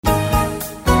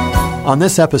On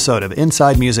this episode of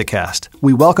Inside Music Cast,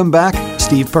 we welcome back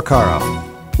Steve Porcaro.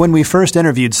 When we first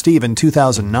interviewed Steve in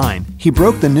 2009, he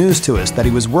broke the news to us that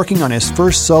he was working on his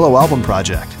first solo album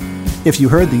project. If you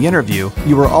heard the interview,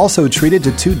 you were also treated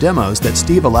to 2 demos that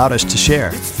Steve allowed us to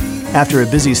share. After a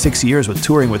busy 6 years with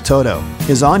touring with Toto,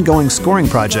 his ongoing scoring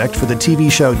project for the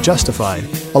TV show Justified,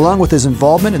 along with his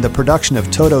involvement in the production of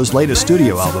Toto's latest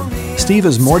studio album, Steve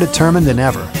is more determined than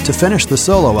ever to finish the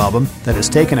solo album that has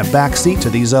taken a back seat to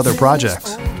these other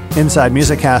projects. Inside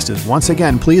Music Cast is once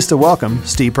again pleased to welcome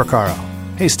Steve Porcaro.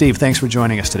 Hey Steve, thanks for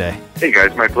joining us today. Hey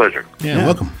guys, my pleasure. Yeah.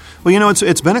 Welcome. Well, you know,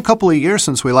 it's been a couple of years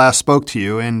since we last spoke to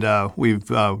you, and we've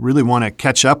really want to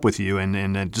catch up with you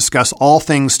and discuss all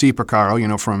things Steve Porcaro, you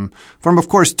know, from of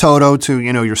course Toto to,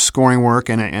 you know, your scoring work,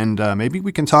 and maybe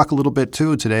we can talk a little bit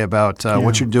too today about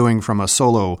what you're doing from a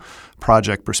solo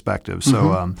project perspective.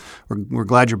 So we're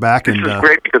glad you're back. This is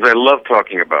great because I love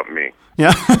talking about me.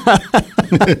 Yeah.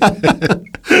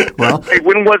 Well, hey,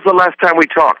 when was the last time we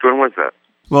talked? When was that?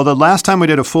 Well, the last time we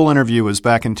did a full interview was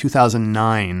back in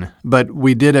 2009, but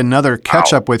we did another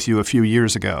catch-up with you a few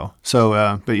years ago.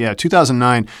 So, but yeah,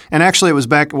 2009. And actually, it was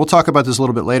back – we'll talk about this a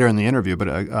little bit later in the interview, but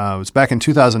it was back in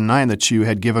 2009 that you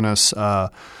had given us a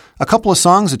couple of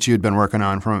songs that you had been working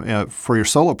on for your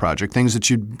solo project, things that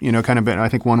you'd, you know, kind of been – I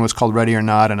think one was called Ready or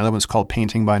Not, another one's called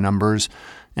Painting by Numbers.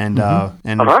 And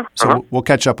so we'll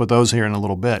catch up with those here in a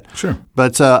little bit. Sure.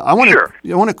 But I want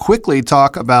to quickly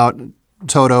talk about –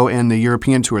 Toto and the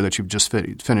European tour that you've just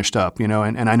finished up, you know,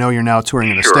 and I know you're now touring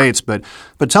in the States, but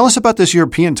tell us about this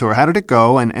European tour. How did it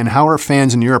go, and how are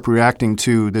fans in Europe reacting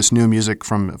to this new music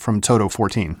from Toto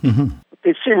 14? Mm-hmm.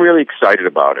 They seem really excited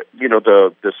about it. You know,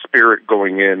 the spirit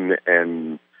going in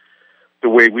and the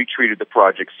way we treated the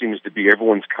project seems to be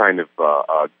everyone's kind of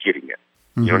getting it.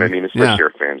 You know what I mean? Especially our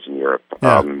fans in Europe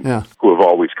who have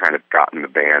always kind of gotten the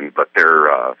band, but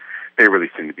they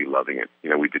really seem to be loving it. You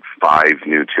know, we did 5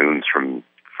 new tunes from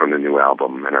the new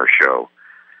album in our show,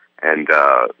 and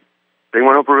they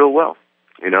went over real well,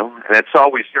 you know. And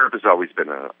Europe has always been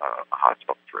a hot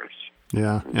spot for us.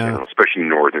 Yeah. You know, especially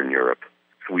Northern Europe,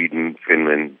 Sweden,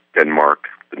 Finland, Denmark,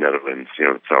 the Netherlands. You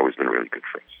know, it's always been really good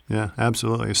for us. Yeah,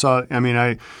 absolutely. So, I mean,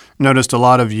 I noticed a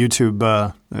lot of YouTube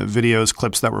videos,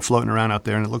 clips that were floating around out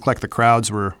there, and it looked like the crowds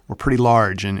were pretty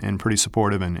large and pretty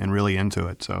supportive and really into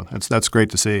it. So that's great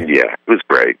to see. Yeah, it was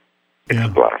great. It's a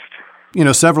blast. You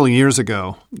know, several years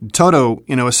ago, Toto,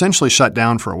 you know, essentially shut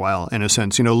down for a while, in a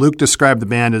sense. You know, Luke described the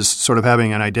band as sort of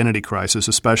having an identity crisis,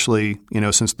 especially, you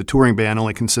know, since the touring band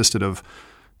only consisted of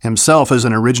himself as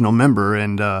an original member,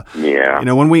 and you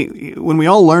know, when we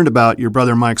all learned about your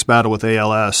brother Mike's battle with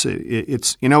ALS,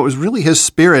 it's you know, it was really his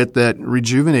spirit that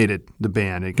rejuvenated the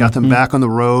band. It got them back on the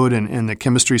road, and the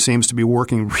chemistry seems to be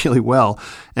working really well.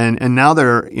 And now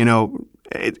they're, you know,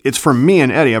 it's from me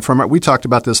and Eddie. We talked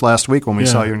about this last week when we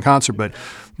saw you in concert,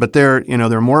 but they're, you know,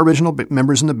 they're more original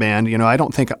members in the band. You know, I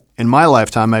don't think in my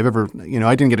lifetime I've ever, you know,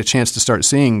 I didn't get a chance to start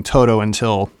seeing Toto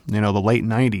until, you know, the late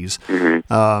 90s.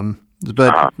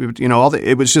 But you know,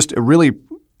 it was just really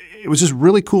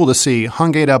cool to see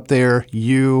Hungate up there.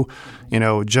 You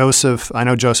know, Joseph. I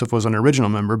know Joseph was an original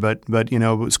member, but you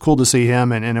know, it was cool to see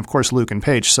him, and of course Luke and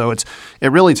Paige. So it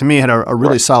really to me had a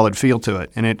really solid feel to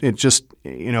it, and it just,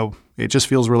 you know, it just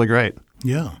feels really great.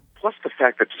 Yeah. Plus the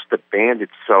fact that just the band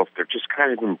itself, they're just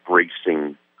kind of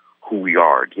embracing who we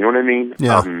are. Do you know what I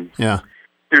mean? Yeah.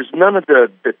 There's none of the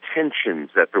tensions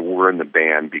that there were in the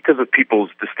band because of people's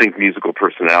distinct musical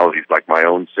personalities, like my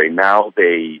own. Say now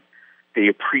they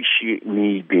appreciate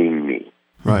me being me.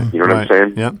 Right. You know what I'm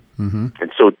saying? Yep. Mm-hmm.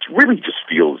 And so it really just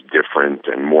feels different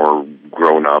and more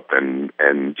grown up, and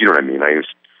you know what I mean. I used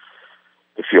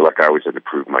to feel like I always had to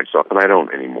prove myself, and I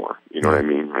don't anymore. You know what I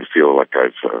mean? I feel like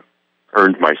I've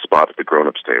earned my spot at the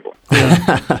grown-ups table.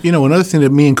 Yeah. You know, another thing that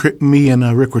me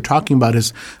and Rick were talking about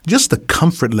is just the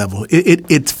comfort level.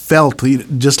 It felt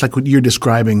just like what you're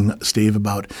describing, Steve,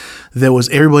 about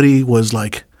everybody was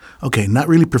like, okay, not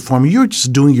really performing. You're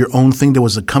just doing your own thing. There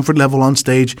was a comfort level on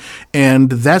stage, and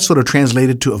that sort of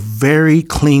translated to a very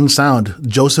clean sound.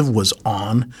 Joseph was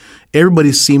on.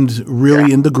 Everybody seemed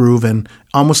really in the groove and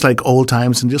almost like old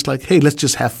times, and just like, hey, let's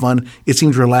just have fun. It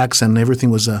seemed relaxed, and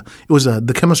everything was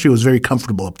the chemistry was very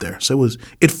comfortable up there. So it was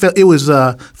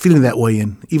feeling that way,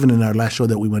 even in our last show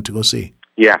that we went to go see.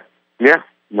 Yeah.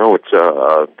 No, it's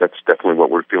that's definitely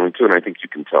what we're feeling too, and I think you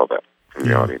can tell that from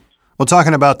the audience. Well,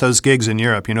 talking about those gigs in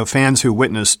Europe, fans who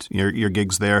witnessed your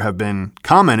gigs there have been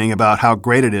commenting about how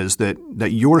great it is that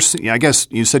I guess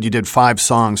you said you did 5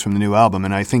 songs from the new album,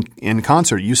 and I think in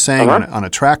concert you sang on a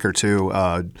track or two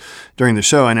during the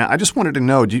show. And I just wanted to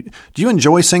know, do you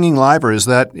enjoy singing live, or is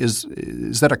there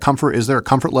a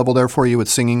comfort level there for you with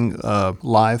singing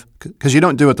live? Because you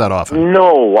don't do it that often.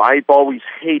 No, I've always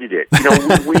hated it.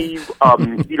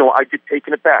 I did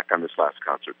Taking It Back on this last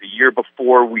concert. The year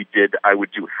before I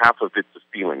would do half of It's a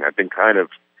Feeling. I've been kind of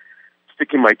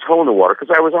sticking my toe in the water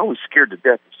because I was always scared to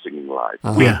death of singing live.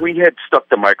 We had stuck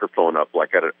the microphone up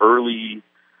like at an early,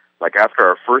 like after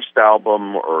our first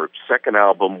album or second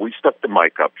album, we stuck the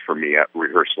mic up for me at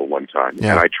rehearsal one time,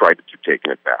 and I tried to do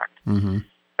Taking It Back. Mm-hmm.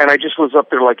 And I just was up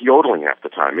there like yodeling half the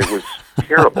time. It was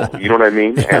terrible, you know what I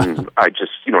mean? Yeah. And I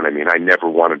just, you know what I mean? I never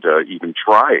wanted to even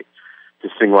try to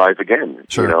sing live again,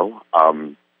 Sure.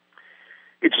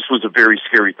 It just was a very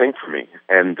scary thing for me.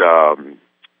 And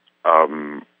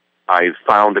I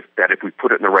found that if we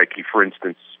put it in the right key, for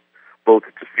instance, both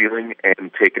It's a Feeling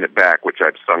and Taking It Back, which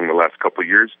I've sung the last couple of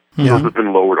years, those have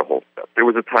been lowered a whole step. There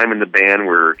was a time in the band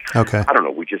where, I don't know,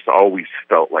 we just always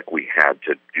felt like we had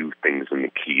to do things in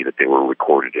the key that they were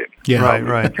recorded in. Yeah,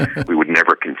 right. We would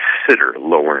never consider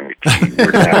lowering the key.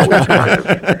 Where now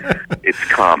it's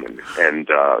common. And,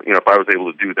 if I was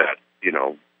able to do that,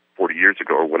 40 years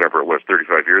ago or whatever it was,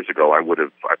 35 years ago, I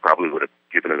probably would have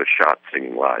given it a shot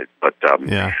singing live. But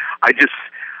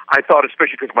I thought,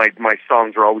 especially because my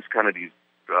songs are always kind of these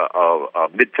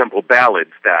mid-tempo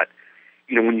ballads that,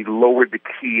 when you lowered the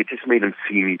key, it just made them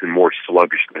seem even more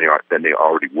sluggish than they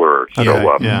already were. So,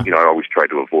 I always tried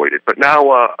to avoid it. But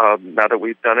now that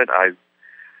we've done it,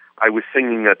 I was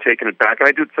singing Taking It Back, and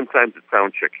I do it sometimes at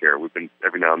Soundcheck here.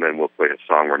 Every now and then we'll play a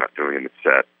song we're not doing in the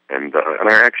set, and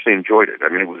I actually enjoyed it. I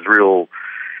mean, it was real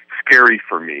scary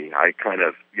for me. I kind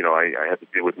of, I had to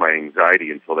deal with my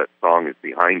anxiety until that song is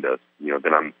behind us.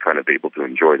 Then I'm kind of able to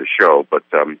enjoy the show. But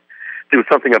there was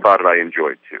something about it I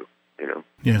enjoyed too.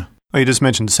 Yeah. Well, you just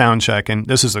mentioned Soundcheck, and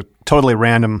this is a totally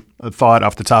random thought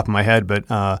off the top of my head, but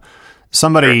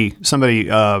somebody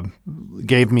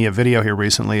gave me a video here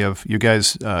recently of you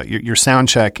guys, your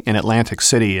Soundcheck in Atlantic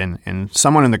City, and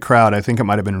someone in the crowd, I think it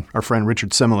might have been our friend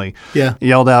Richard Simile,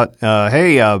 yelled out,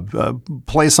 "Hey,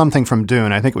 play something from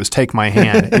Dune." I think it was "Take My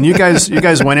Hand," and you guys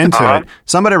went into it.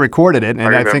 Somebody recorded it,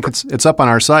 and I think it's up on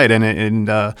our site, and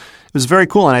it was very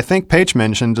cool. And I think Paige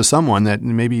mentioned to someone that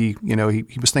maybe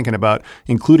he was thinking about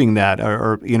including that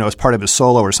or as part of his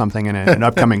solo or something in an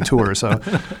upcoming tour. So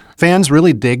fans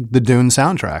really dig the Dune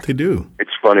soundtrack. They do.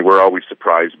 It's funny. We're always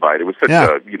surprised by it. It was such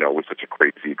a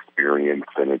crazy experience,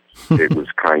 and it was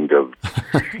kind of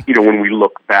when we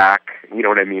look back, you know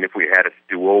what I mean. If we had a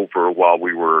do over while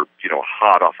we were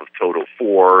hot off of Toto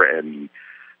 4 and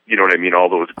all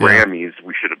those Grammys,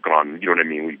 we should have gone. You know what I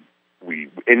mean. We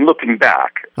in looking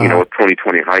back, with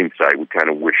 2020 hindsight, we kind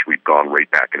of wish we'd gone right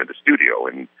back into the studio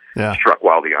and struck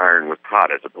while the iron was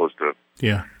hot, as opposed to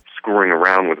screwing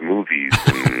around with movies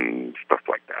and stuff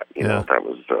like that. That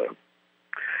was,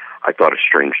 I thought, a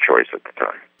strange choice at the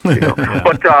time. But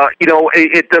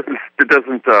it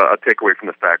doesn't take away from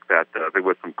the fact that there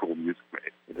was some cool music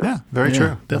made. Yeah, very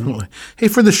true. Definitely. Hey,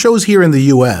 for the shows here in the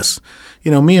U.S.,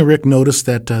 me and Rick noticed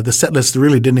that the set list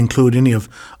really didn't include any of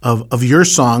your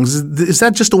songs. Is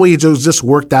that just the way it just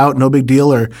worked out? No big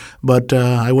deal, but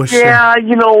I wish. Yeah,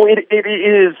 it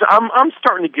is. I'm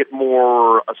starting to get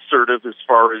more assertive as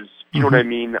far as what I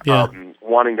mean. Yeah.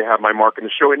 Wanting to have my mark in the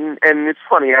show, and it's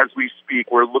funny, as we speak,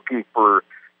 we're looking for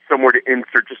somewhere to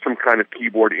insert just some kind of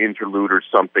keyboard interlude or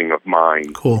something of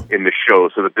mine in the show,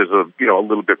 so that there's a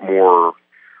little bit more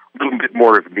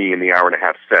of me in the hour and a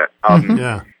half set.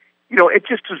 It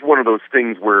just is one of those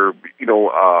things where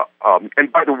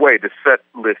and by the way, the set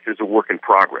list is a work in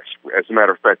progress. As a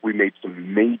matter of fact, we made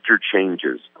some major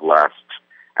changes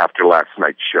after last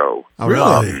night's show. Oh,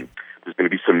 really? There's going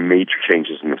to be some major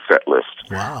changes in the set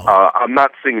list. Wow. I'm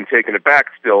not singing Taking It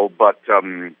Back still, but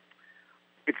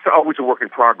it's always a work in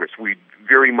progress. We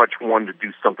very much wanted to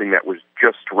do something that was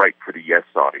just right for the Yes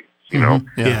audience,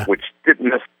 which didn't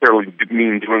necessarily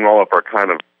mean doing all of our kind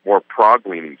of more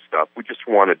prog-leaning stuff. We just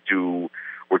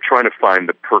we're trying to find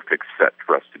the perfect set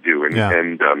for us to do.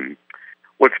 And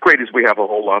what's great is we have a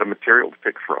whole lot of material to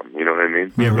pick from, you know what I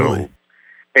mean? Yeah, really.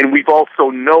 And we've also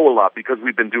know a lot because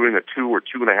we've been doing a 2 or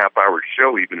 2.5 hour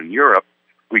show even in Europe.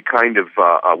 We kind of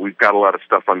we've got a lot of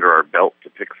stuff under our belt to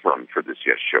pick from for this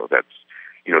Yes show. That's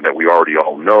that we already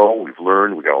all know. We've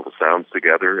learned. We got all the sounds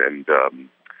together, and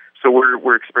so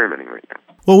we're experimenting right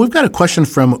now. Well, we've got a question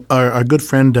from our good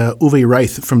friend Uwe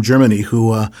Reith from Germany,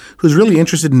 who's really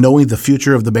interested in knowing the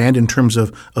future of the band in terms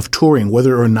of touring,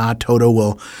 whether or not Toto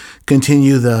will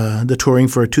continue the touring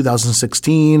for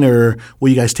 2016, or will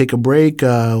you guys take a break?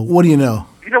 What do you know?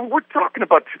 We're talking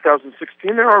about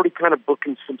 2016. They're already kind of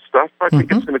booking some stuff. I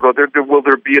think it's going to go there. Will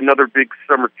there be another big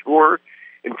summer tour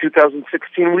in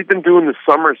 2016? We've been doing the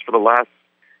summers for the last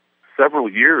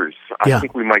several years. I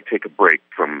think we might take a break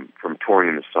from touring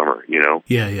in the summer,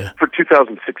 Yeah. For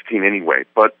 2016 anyway.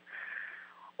 But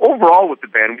overall with the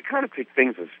band, we kind of take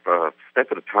things a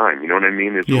step at a time, you know what I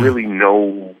mean? There's really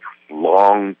no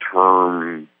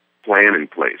long-term plan in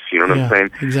place, you know what I'm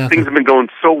saying? Exactly. Things have been going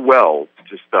so well,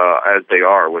 just as they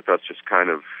are, with us just kind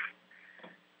of,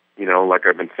 like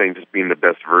I've been saying, just being the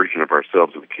best version of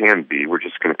ourselves that we can be. We're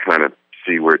just going to kind of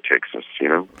see where it takes us,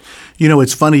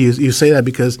 It's funny you say that,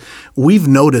 because we've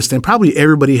noticed, and probably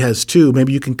everybody has too,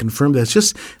 maybe you can confirm that, it's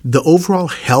just the overall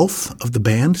health of the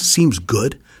band seems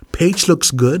good. Paige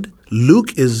looks good.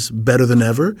 Luke is better than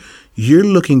ever. You're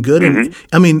looking good. And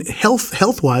I mean,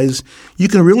 health-wise, you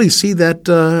can really see that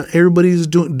everybody's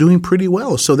doing pretty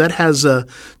well. So that has to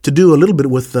do a little bit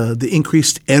with the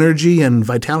increased energy and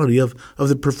vitality of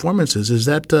the performances. Is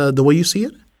that the way you see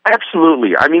it?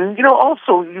 Absolutely. I mean,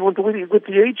 also with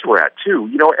the age we're at too.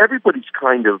 Everybody's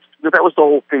kind of that was the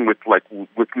whole thing with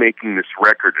making this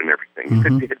record and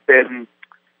everything. It had been,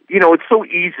 it's so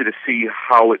easy to see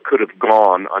how it could have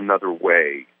gone another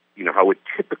way. How it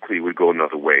typically would go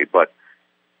another way. But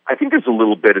I think there's a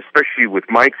little bit, especially with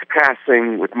Mike's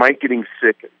passing, with Mike getting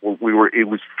sick. It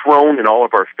was thrown in all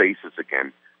of our faces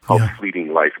again how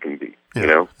fleeting life can be.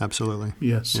 Absolutely.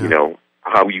 Yes.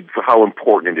 How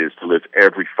important it is to live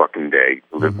every fucking day,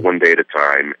 to live one day at a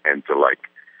time, and to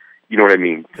you know what I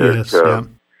mean?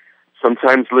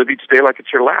 Sometimes live each day like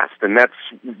it's your last, and that's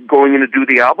going in to do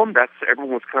the album.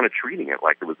 Everyone was kind of treating it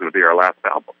like it was going to be our last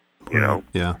album.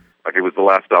 Yeah. Like it was the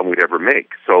last album we'd ever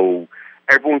make. So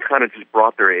everyone kind of just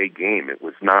brought their A game. It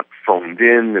was not phoned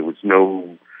in. There was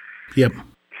no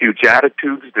huge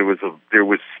attitudes. There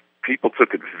was people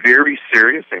took it very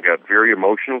serious and got very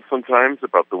emotional sometimes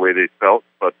about the way they felt.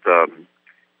 But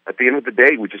at the end of the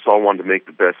day, we just all wanted to make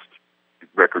the best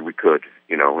record we could,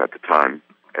 at the time.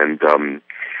 And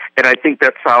I think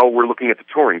that's how we're looking at the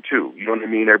touring too. You know what I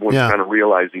mean? Everyone's kind of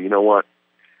realizing,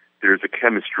 there's a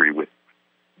chemistry with,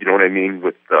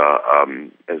 with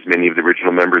as many of the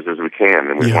original members as we can,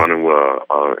 and we want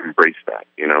to embrace that,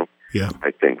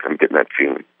 I think I'm getting that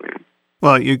feeling.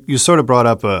 Well, you sort of brought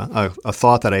up a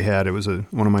thought that I had. It was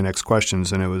one of my next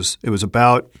questions, and it was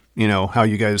about how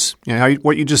you guys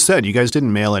what you just said. You guys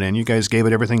didn't mail it in. You guys gave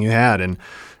it everything you had, and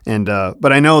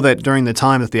but I know that during the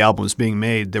time that the album was being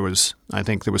made, I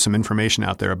think there was some information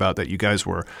out there about that you guys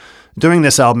were doing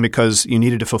this album because you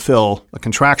needed to fulfill a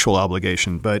contractual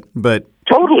obligation. But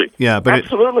totally, but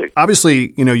absolutely.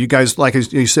 Obviously, you guys, like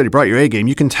you said, you brought your A game.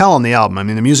 You can tell on the album. I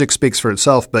mean, the music speaks for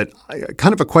itself. But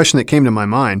kind of a question that came to my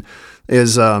mind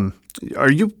is, do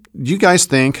you guys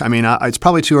think, I mean, it's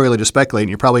probably too early to speculate, and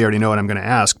you probably already know what I'm going to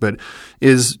ask, but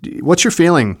what's your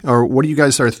feeling, or what do you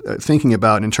guys are thinking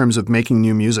about in terms of making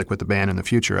new music with the band in the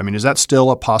future? I mean, is that still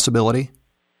a possibility?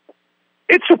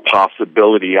 It's a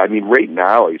possibility. I mean, right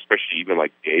now, especially even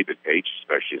like David Paige,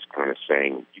 especially, is kind of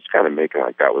saying, he's kind of making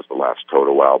like that was the last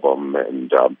Toto album.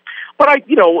 And, but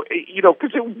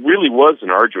because it really was an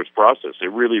arduous process.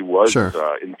 It really was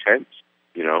intense.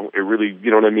 It really, you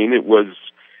know what I mean? It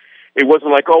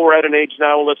wasn't like, we're at an age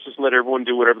now, let's just let everyone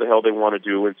do whatever the hell they want to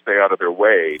do and stay out of their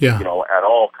way, at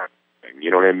all kind of thing.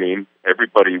 You know what I mean?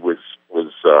 Everybody was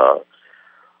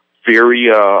very,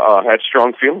 had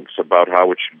strong feelings about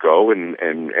how it should go and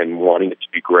wanting it to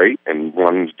be great and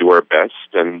wanting to do our best.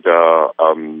 And,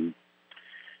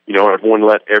 everyone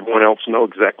let everyone else know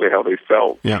exactly how they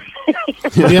felt. Yeah.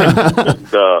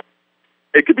 And,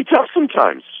 it could be tough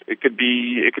sometimes. It could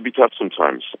be tough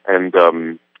sometimes. And,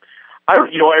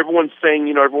 everyone's saying,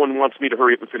 everyone wants me to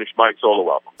hurry up and finish my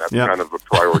solo album. That's kind of a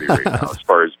priority right now as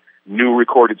far as new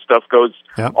recorded stuff goes.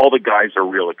 Yep. All the guys are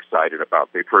real excited about.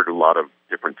 They've heard a lot of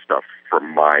different stuff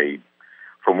from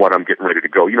what I'm getting ready to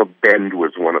go. Bend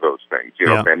was one of those things.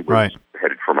 Bend was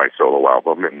headed for my solo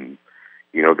album, and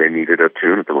they needed a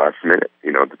tune at the last minute.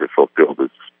 To fulfill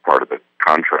this part of the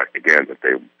contract again that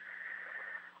they'd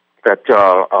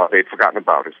forgotten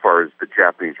about as far as the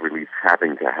Japanese release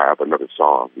having to have another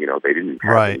song. They didn't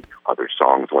have any other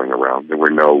songs going around. There were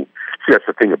no. See, that's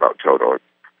the thing about Toto.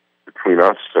 Between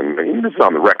us, and this is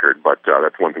on the record, but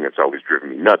that's one thing that's always driven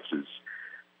me nuts, is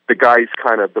the guys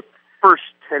kind of, the first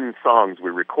 10 songs we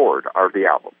record are the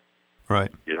album.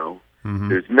 Right.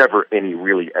 There's never any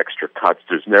really extra cuts.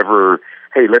 There's never,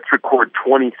 hey, let's record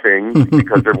 20 things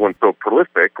because everyone's so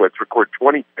prolific. Let's record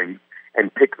 20 things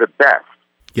and pick the best.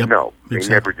 Yep, no, they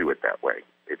never do it that way.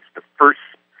 It's the first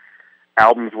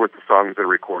album's worth of songs that are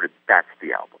recorded. That's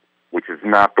the album, which is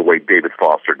not the way David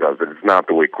Foster does it. It's not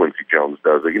the way Quincy Jones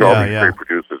does it. All these great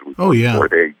producers. Where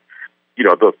they,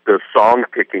 the song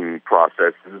picking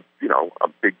process is, a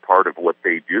big part of what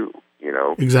they do.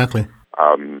 Exactly.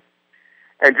 And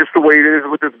just the way it is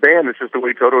with this band, it's just the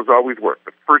way Toto's always worked.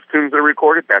 The first tunes are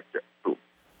recorded, that's it. Boom.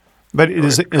 But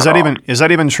is that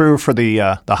even true for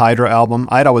the Hydra album?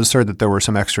 I'd always heard that there were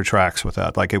some extra tracks with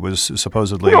that, like it was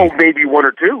supposedly. Maybe one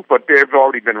or two, but they've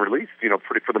already been released.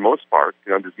 For the most part,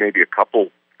 there's maybe a couple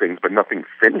things, but nothing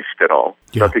finished at all.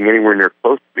 Yeah. Nothing anywhere near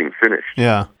close to being finished.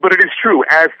 Yeah. But it is true.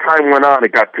 As time went on,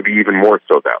 it got to be even more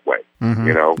so that way.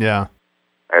 Mm-hmm. Yeah.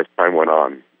 As time went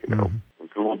on, Mm-hmm. It was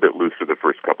a little bit looser the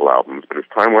first couple albums, but as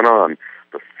time went on,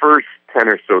 the first 10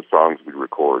 or so songs we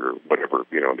record, or whatever,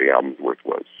 the album's worth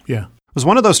was. Yeah. Was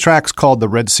one of those tracks called The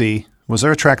Red Sea? Was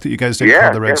there a track that you guys did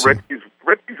called The Red Sea?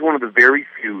 Red Sea's one of the very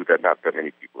few that not that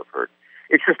many people have heard.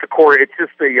 It's just a core. It's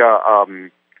just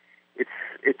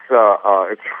it's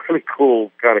a really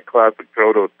cool kind of classic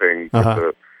Toto thing with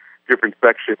the different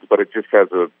sections, but it just has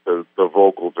the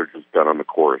vocals are just done on the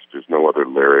chorus. There's no other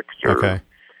lyrics or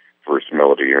verse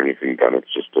melody or anything done.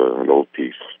 It's just an old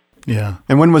piece. Yeah.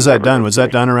 And when was that done? Was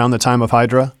that done around the time of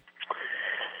Hydra?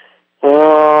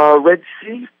 Red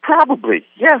Sea? Probably.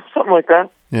 Yeah, something like that.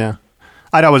 Yeah.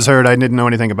 I'd always heard. I didn't know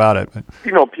anything about it. But.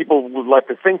 People would like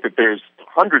to think that there's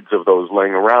hundreds of those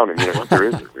laying around, and there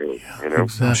isn't really.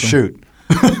 Exactly. Shoot.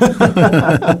 There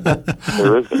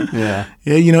isn't. Yeah.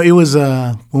 Yeah, it was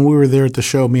when we were there at the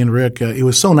show, me and Rick, it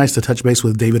was so nice to touch base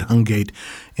with David Hungate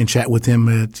and chat with him.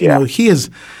 He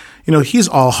is... he's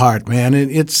all heart, man.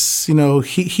 It's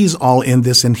he's all in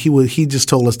this, and he just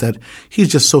told us that he's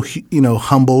just so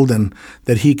humbled, and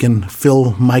that he can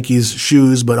fill Mikey's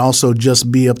shoes, but also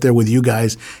just be up there with you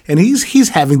guys. And he's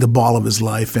having the ball of his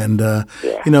life. And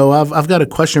I've got a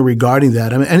question regarding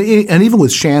that. I mean, and even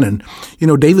with Shannon,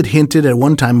 David hinted at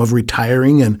one time of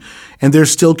retiring, and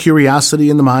there's still curiosity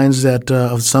in the minds that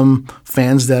of some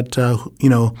fans that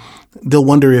they'll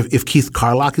wonder if Keith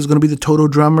Carlock is going to be the Toto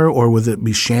drummer, or will it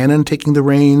be Shannon taking the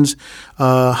reins?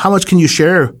 How much can you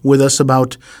share with us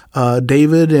about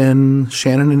David and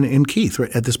Shannon and Keith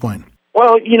at this point?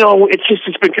 Well,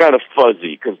 it's been kind of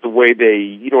fuzzy because the way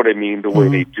they, the way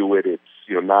they do it, it's,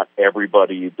 not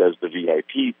everybody does the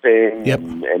VIP thing. Yep.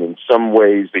 And in some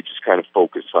ways they just kind of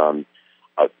focus on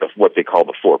what they call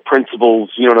the four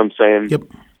principles. You know what I'm saying? Yep.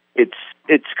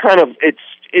 It's kind of,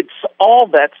 it's all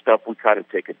that stuff we kind of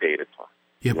take a day at a time.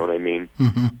 Yep. You know what I mean?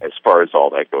 Mm-hmm. As far as all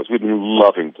that goes, we've been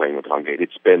loving playing with Hungate.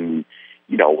 It's been,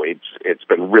 it's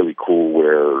been really cool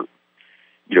where,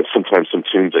 sometimes some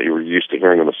tunes that you were used to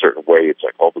hearing in a certain way, it's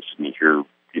like all of a sudden you hear,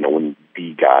 when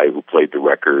the guy who played the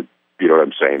record, you know what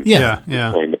I'm saying? Yeah.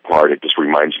 Playing the part, it just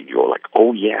reminds you, you're like,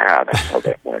 oh yeah, that's how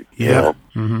that went. Yeah.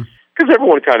 Mm-hmm. Because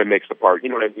everyone kind of makes the part, you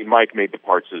know what I mean? Mike made the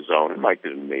parts his own, and Mike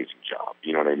did an amazing job,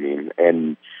 you know what I mean?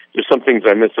 And there's some things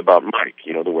I miss about Mike,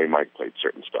 the way Mike played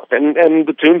certain stuff. And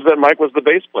the tunes that Mike was the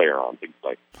bass player on, things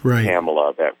like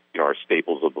Pamela, that, are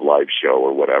staples of the live show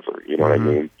or whatever, you know what I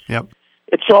mean? Yep.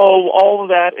 It's all of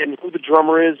that, and who the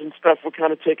drummer is and stuff, we're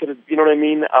kind of taking it, you know what I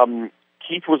mean?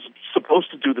 Keith was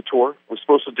supposed to do the tour, was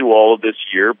supposed to do all of this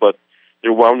year, but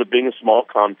there wound up being a small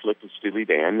conflict with Steely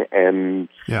Dan, and...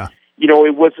 Yeah.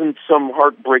 It wasn't some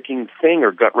heartbreaking thing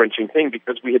or gut-wrenching thing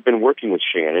because we had been working with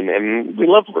Shannon, and we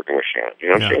loved working with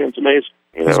Shannon. Shannon's amazing.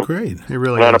 That's great. It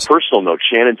really is. On a personal note,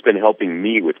 Shannon's been helping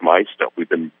me with my stuff. We've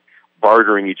been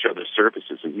bartering each other's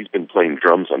services, and he's been playing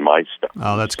drums on my stuff.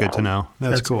 Oh, that's good to know.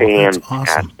 That's cool. Fantastic. That's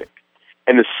awesome.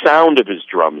 And the sound of his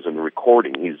drums and the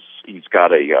recording, he's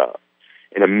got an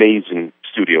amazing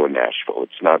studio in Nashville.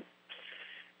 It's not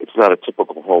a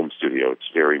typical home studio. It's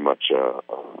very much a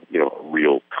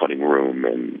real cutting room,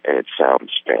 and it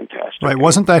sounds fantastic. Right.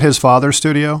 Wasn't that his father's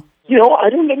studio? I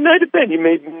don't know. It might have been. You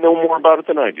may know more about it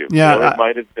than I do. Yeah. It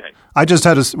might have been.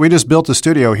 We just built a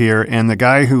studio here, and the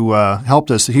guy who helped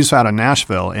us, he's out of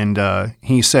Nashville, and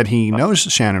he said he knows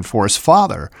Shannon for his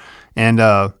father. And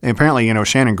apparently,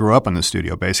 Shannon grew up in the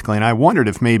studio, basically. And I wondered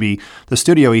if maybe the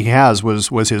studio he has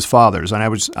was his father's. And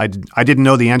I didn't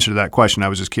know the answer to that question. I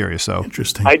was just curious. So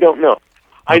interesting. I don't know.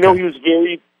 I know he was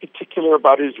very particular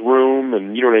about his room,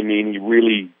 and you know what I mean. He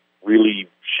really, really,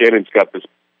 Shannon's got this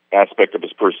aspect of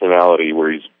his personality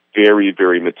where he's very,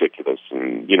 very meticulous,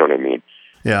 and you know what I mean.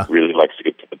 Yeah. Really likes to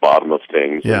get to the bottom of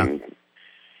things. Yeah. And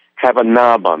have a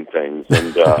knob on things,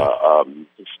 and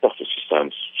his stuff just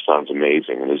sounds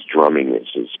amazing, and his drumming is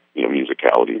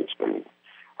musicality. It's been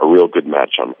a real good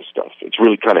match on my stuff. It's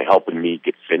really kind of helping me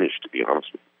get finished, to be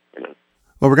honest with you.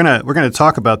 Well, we're gonna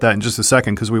talk about that in just a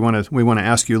second because we want to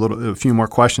ask you a few more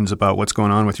questions about what's going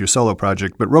on with your solo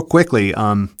project. But real quickly,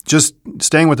 just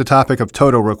staying with the topic of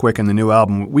Toto, real quick, in the new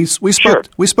album, we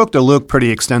spoke to Luke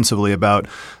pretty extensively about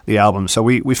the album, so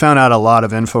we found out a lot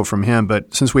of info from him.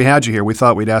 But since we had you here, we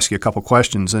thought we'd ask you a couple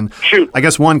questions. And Shoot. I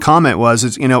guess one comment was,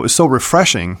 it was so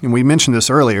refreshing, and we mentioned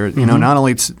this earlier. Not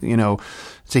only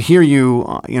to hear you,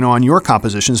 on your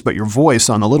compositions, but your voice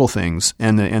on the little things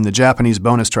and the Japanese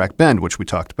bonus track Bend, which we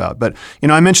talked about. But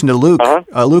I mentioned to Luke,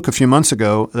 Luke a few months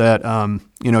ago that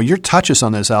your touches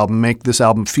on this album make this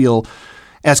album feel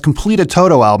as complete a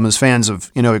Toto album as fans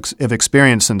have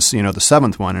experienced since the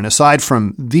seventh one. And aside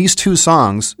from these two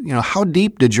songs, how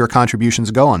deep did your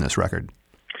contributions go on this record?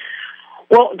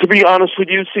 Well, to be honest with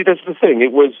you, see, that's the thing.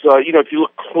 It was if you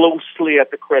look closely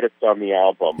at the credits on the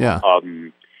album,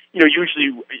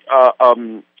 usually,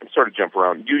 sort of jump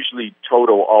around. Usually,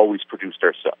 Toto always produced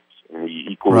ourselves, and we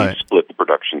equally split the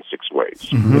production 6 ways.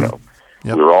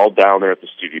 Mm-hmm. We were all down there at the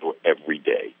studio every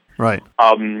day. Right.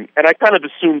 And I kind of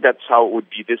assumed that's how it would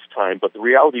be this time, but the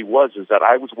reality is that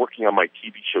I was working on my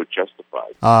TV show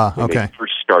Justified when they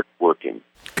first started working.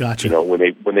 Gotcha. When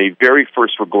they very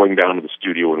first were going down to the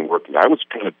studio and working, I was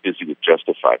kind of busy with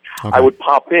Justified. Okay. I would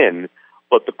pop in.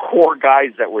 But the core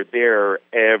guys that were there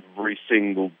every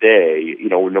single day,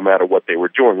 no matter what they were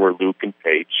doing, were Luke and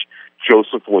Paige,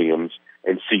 Joseph Williams,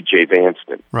 and C.J.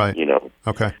 Vanston. Right.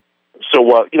 Okay.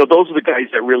 So, those are the guys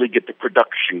that really get the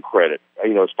production credit,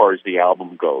 as far as the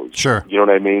album goes. Sure. You know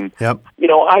what I mean? Yep.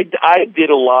 I did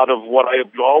a lot of what I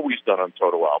have always done on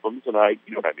Toto albums, and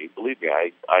you know what I mean? Believe me,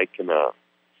 I can,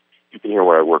 you can hear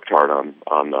where I worked hard on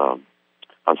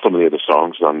some of the other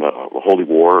songs, on Holy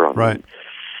War, on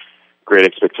Great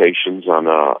Expectations, on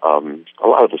a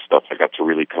lot of the stuff. I got to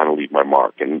really kind of leave my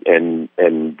mark, and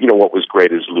what was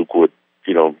great is Luke would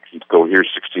he'd go, here's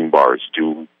 16 bars,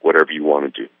 do whatever you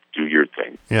want to do your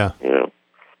thing. Yeah.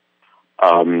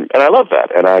 And I love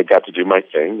that, and I got to do my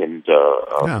thing, and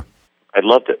I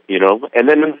loved it. And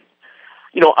then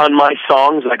on my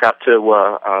songs, I got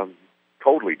to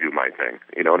totally do my thing.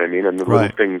 You know what I mean? And the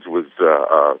little things was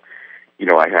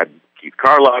I had Keith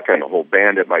Carlock and the whole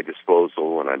band at my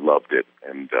disposal, and I loved it.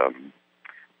 And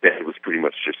then it was pretty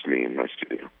much just me in my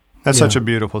studio. That's such a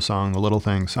beautiful song, The Little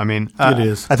Things. I mean, it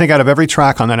is. I think out of every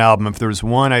track on that album, if there's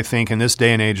one, I think, in this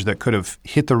day and age that could have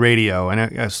hit the radio, and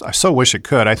I so wish it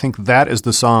could, I think that is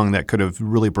the song that could have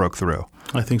really broke through.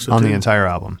 I think so, on too. the entire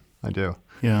album. I do.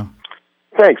 Yeah.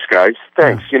 Thanks, guys.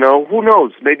 Thanks. Yeah. Who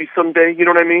knows? Maybe someday, you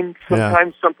know what I mean?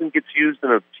 Sometimes something gets used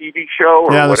in a TV show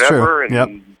or that's whatever, true.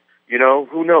 and,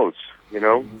 who knows?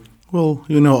 Well,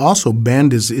 also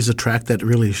Bend is a track that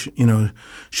really,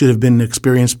 should have been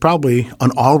experienced probably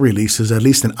on all releases, at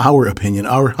least in our opinion,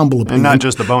 our humble opinion. And not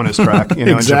just the bonus track,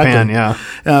 exactly. In Japan, yeah.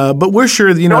 But we're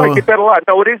sure, No, I get that a lot.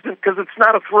 No, it isn't, because it's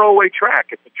not a throwaway track.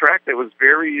 It's a track that was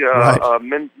very,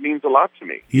 means a lot to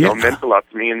me. Yeah. Meant a lot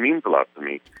to me and means a lot to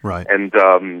me. Right. And,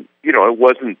 it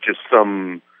wasn't just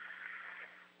some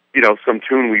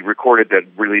tune we recorded that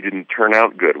really didn't turn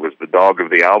out good. It was the dog of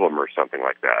the album or something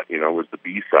like that. It was the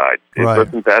B-side. It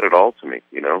wasn't that at all to me,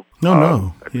 No.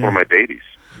 It's one of my babies.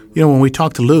 When we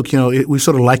talked to Luke, we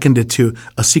sort of likened it to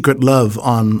A Secret Love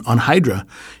on Hydra.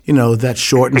 That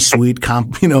short and sweet,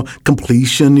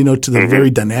 completion, to the very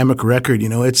dynamic record.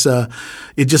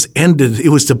 It just ended. It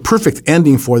was the perfect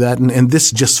ending for that, and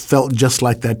this just felt just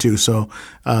like that too. So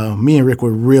me and Rick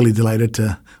were really delighted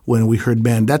when we heard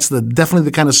Bend. That's definitely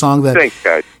the kind of song that Thanks,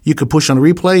 guys. You could push on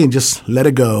replay and just let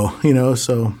it go.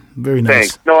 So very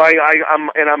nice. Thanks. No,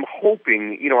 I'm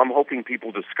hoping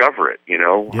people discover it.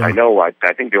 Yeah. I know. I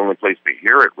think the only place to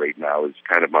hear it right now is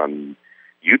kind of on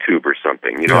YouTube or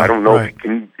something. I don't know. Right.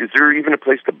 Is there even a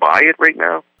place to buy it right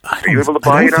now? Are you able to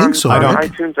buy it on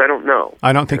iTunes? I don't know.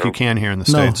 I don't think you can here in the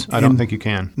States. I don't think you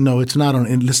can. No, it's not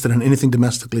listed on anything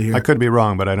domestically here. I could be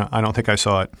wrong, but I don't think I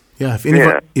saw it. Yeah,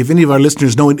 if any of our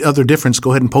listeners know any other difference, go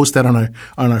ahead and post that on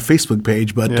our Facebook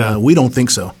page. But we don't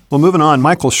think so. Well, moving on,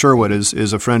 Michael Sherwood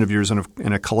is a friend of yours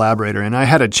and a collaborator, and I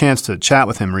had a chance to chat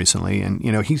with him recently, and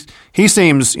he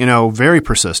seems very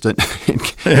persistent in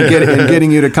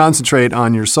getting you to concentrate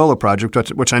on your solo project,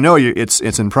 which I know it's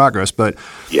in progress. But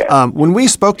when we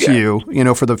spoke to you,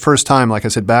 for the first time, like I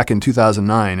said, back in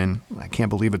 2009, and I can't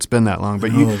believe it's been that long.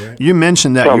 But you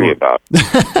mentioned that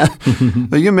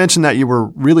you mentioned that you were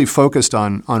really focused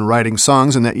on writing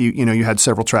songs, and that you had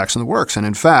several tracks in the works. And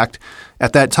in fact,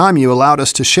 at that time, you allowed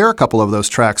us to share a couple of those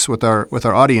tracks with our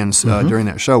audience during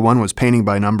that show. One was Painting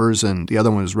by Numbers, and the other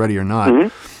one was Ready or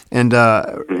Not. And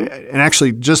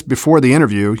actually, just before the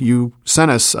interview, you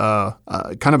sent us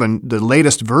kind of the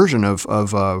latest version of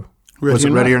was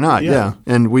it Ready or Not? Yeah.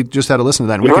 And we just had to listen to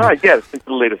that. Yes, it's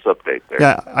the latest update there.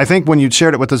 Yeah, I think when you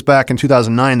shared it with us back in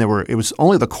 2009, it was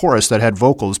only the chorus that had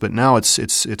vocals, but now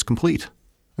it's complete.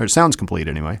 Or it sounds complete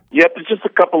anyway. Yep, it's just a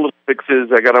couple of fixes.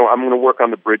 I'm going to work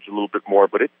on the bridge a little bit more,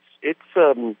 but it's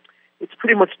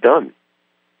pretty much done.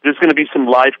 There's going to be some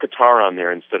live guitar on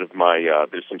there instead of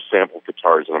there's some sample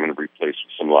guitars that I'm going to replace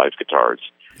with some live guitars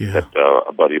that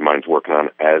a buddy of mine's working on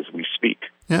as we speak.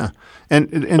 Yeah, but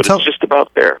it's just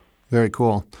about there. Very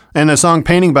cool. And the song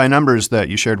Painting by Numbers that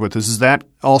you shared with us, is that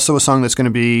also a song that's going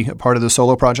to be a part of the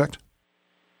solo project?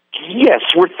 Yes,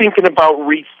 we're thinking about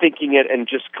rethinking it and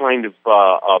just kind of,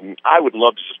 I would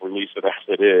love to just release it as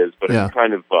it is, but it's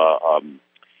kind of,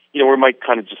 we might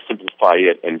kind of just simplify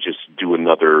it and just do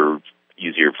another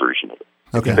easier version of it.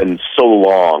 Okay. It's been so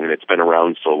long and it's been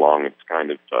around so long, it's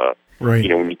kind of, right.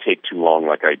 When you take too long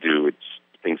like I do,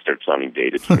 things start sounding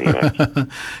dated to me. It's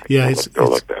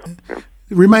like that. Yeah.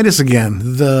 Remind us again,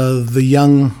 the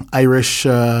young Irish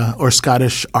or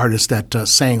Scottish artist that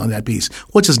sang on that piece.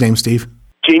 What's his name, Steve?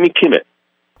 Jamie Kimmett.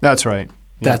 That's right. Yeah.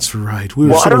 That's right.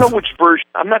 I don't know which version.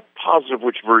 I'm not positive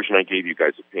which version I gave you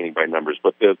guys of Painting by Numbers,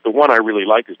 but the one I really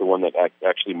like is the one that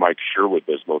actually Mike Sherwood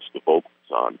does most of the vocals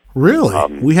on.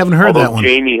 Really? We haven't heard that one.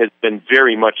 Jamie has been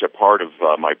very much a part of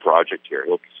my project here.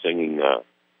 He'll be singing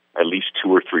at least 2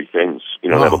 or 3 things.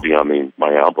 That'll be on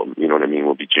my album. You know what I mean?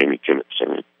 Will be Jamie Kimmett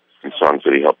singing and songs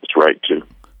that he helped us write too.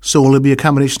 So will it be a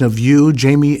combination of you,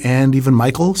 Jamie, and even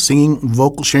Michael sharing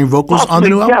vocals on the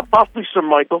new album? Yeah, possibly some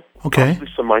Michael. Okay. Possibly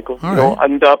some Michael. All right.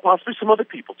 And possibly some other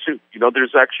people too.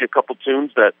 There's actually a couple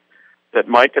tunes that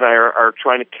Mike and I are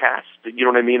trying to cast. You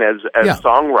know what I mean? As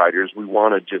songwriters, we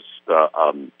want to just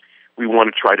we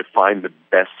want to try to find the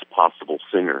best possible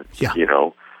singer. Yeah.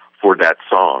 For that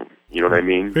song. You know what I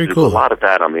mean? Very There's cool. a lot of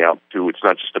that on the album too. It's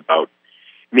not just about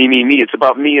me. It's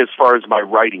about me as far as my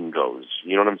writing goes.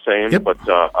 You know what I'm saying? Yep. But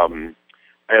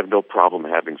I have no problem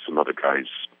having some other guys,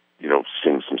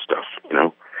 sing some stuff.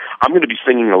 I'm going to be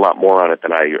singing a lot more on it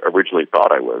than I originally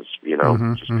thought I was.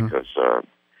 Because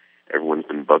everyone's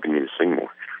been bugging me to sing more.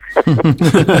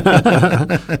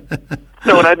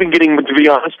 No, and I've been getting, to be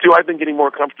honest too, I've been getting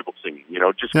more comfortable singing.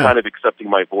 Kind of accepting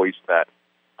my voice that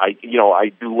I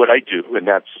do what I do, and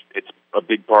it's a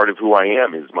big part of who I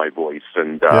am is my voice,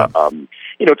 and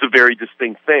it's a very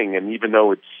distinct thing. And even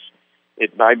though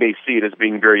I may see it as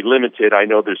being very limited, I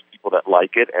know there's people that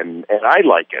like it, and I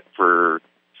like it for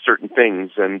certain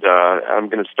things, and I'm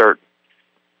going to start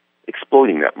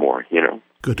exploiting that more.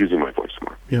 Good. Using my voice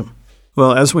more. Yep.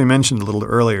 Well, as we mentioned a little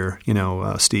earlier,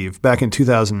 Steve, back in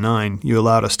 2009, you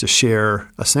allowed us to share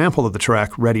a sample of the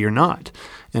track Ready or Not.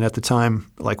 And at the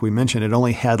time, like we mentioned, it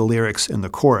only had lyrics in the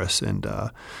chorus. And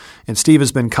Steve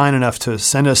has been kind enough to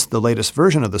send us the latest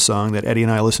version of the song that Eddie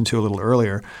and I listened to a little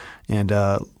earlier. And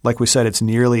like we said, it's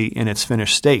nearly in its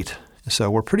finished state. So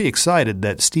we're pretty excited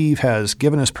that Steve has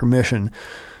given us permission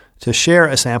to share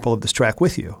a sample of this track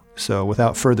with you. So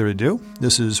without further ado,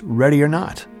 this is Ready or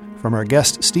Not from our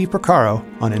guest Steve Porcaro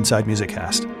on Inside Music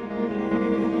Cast.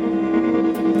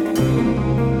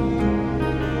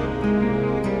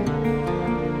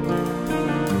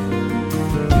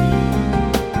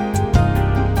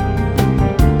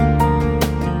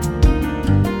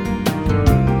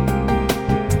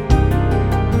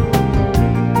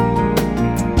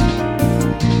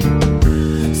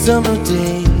 Summer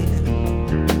day,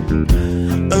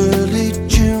 early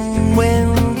June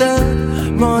when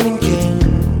the morning came.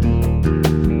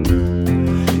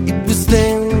 It was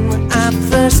then I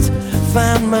first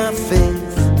found my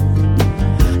faith,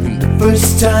 and the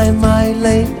first time I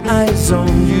laid eyes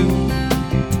on you.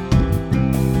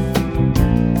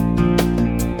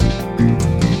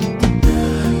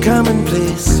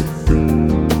 Commonplace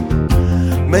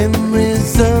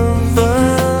memories of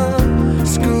a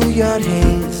schoolyard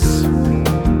haze,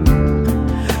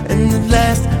 and the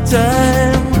last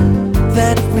time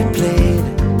that we played,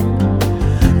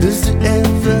 does it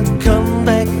ever come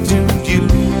back to you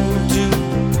too?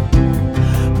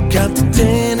 Count to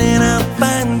 10 and I'll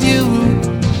find you.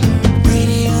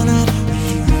 Ready or not,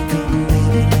 here we come,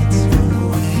 baby, let's run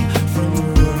away from the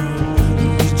world.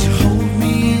 Did you hold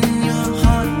me in your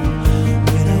heart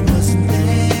when I wasn't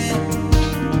there?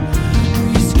 Were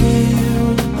you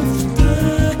scared of the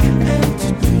dark and to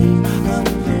dream alone?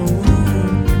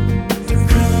 To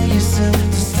cry yourself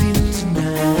to sleep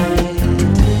tonight?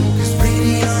 'Cause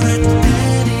ready or not,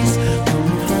 daddy's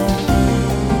coming home.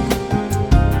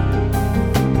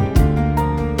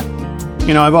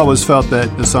 I've always felt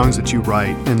that the songs that you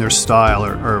write and their style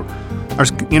are are,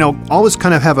 always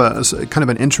kind of have a kind of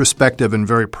an introspective and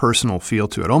very personal feel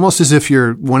to it, almost as if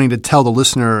you're wanting to tell the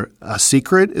listener a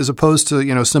secret as opposed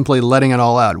to, simply letting it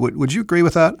all out. Would you agree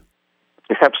with that?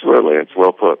 Absolutely. It's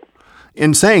well put.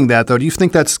 In saying that, though, do you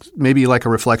think that's maybe like a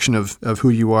reflection of who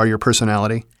you are, your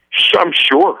personality? I'm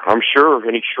sure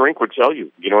any shrink would tell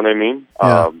you. You know what I mean?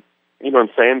 Yeah. You know what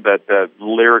I'm saying? That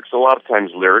lyrics, a lot of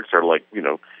times lyrics are like,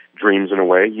 dreams in a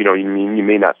way. You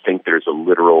may not think there's a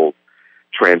literal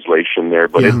translation there,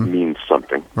 but it means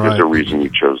something. Right. There's a reason you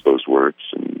chose those words,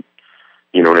 and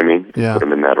you know what I mean? Yeah. Put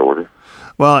them in that order.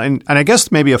 Well, and I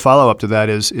guess maybe a follow-up to that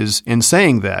is in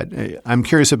saying that, I'm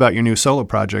curious about your new solo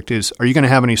project. Are you going to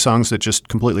have any songs that just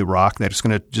completely rock, that it's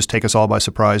going to just take us all by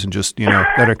surprise and just,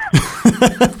 that are...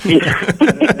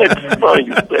 It's funny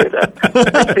you say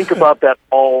that. I think about that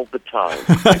all the time.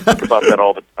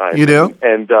 You do?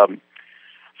 And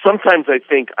sometimes I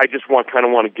think I just want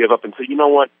to give up and say, you know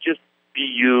what, just be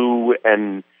you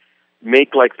and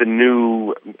make like the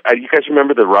new... you guys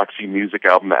remember the Roxy Music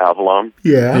album, Avalon?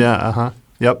 Yeah. Yeah, uh-huh.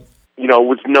 Yep. It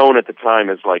was known at the time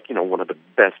as like, one of the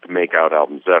best makeout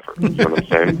albums ever. You know what I'm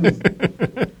saying?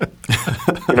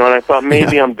 And I thought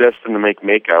maybe I'm destined to make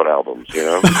makeout albums,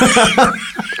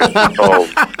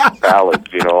 ballads,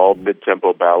 all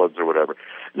mid-tempo ballads or whatever.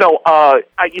 No, I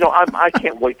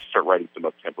can't wait to start writing some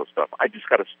up-tempo stuff. I just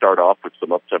got to start off with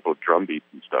some up-tempo drum beats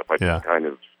and stuff. I'm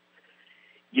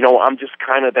just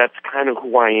that's kind of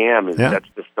who I am. That's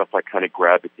the stuff I kind of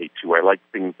gravitate to. I like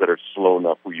things that are slow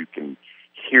enough where you can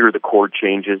hear the chord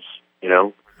changes,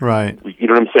 Right. You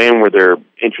know what I'm saying? Where they're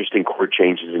interesting chord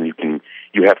changes and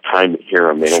you have time to hear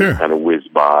them. They don't kind of whiz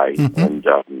by. Mm-hmm.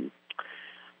 And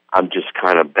I'm just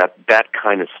kind of, that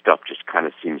kind of stuff just kind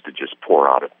of seems to just pour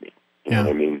out of me. You know what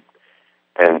I mean?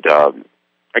 And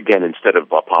again, instead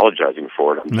of apologizing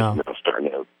for it, I'm just now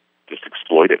starting to just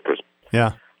exploit it because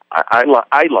I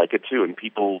like it too, and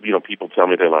people tell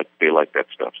me they like that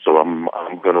stuff. So I'm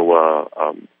going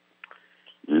to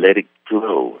let it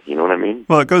go. You know what I mean?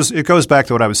 Well, it goes back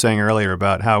to what I was saying earlier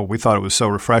about how we thought it was so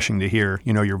refreshing to hear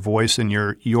your voice and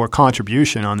your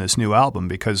contribution on this new album,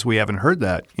 because we haven't heard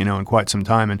that in quite some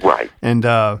time. And and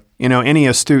any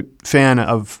astute fan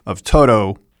of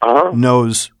Toto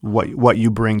knows what you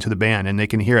bring to the band, and they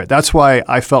can hear it. That's why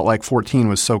I felt like 14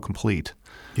 was so complete.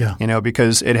 Yeah.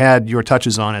 Because it had your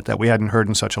touches on it that we hadn't heard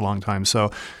in such a long time.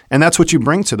 So, and that's what you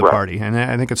bring to the party. And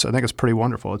I think it's pretty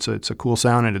wonderful. It's a cool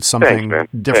sound, and it's something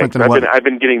different than what I've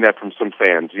been getting that from some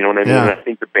fans. You know what I mean? And I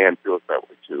think the band feels that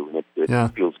way too. And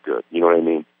it feels good. You know what I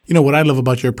mean? What I love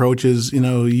about your approach is,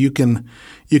 you can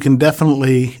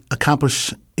definitely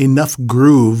accomplish enough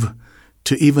groove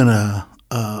to even a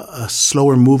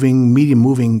slower moving, medium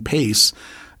moving pace.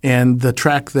 And the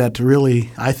track that really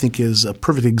I think is a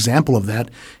perfect example of that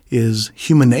is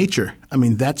Human Nature. I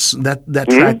mean,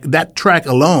 that track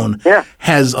alone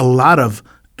has a lot of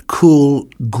cool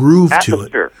groove to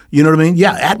it. You know what I mean?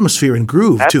 Yeah, atmosphere and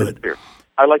groove to it.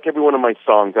 I like every one of my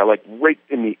songs. I like right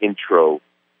in the intro,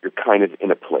 you're kind of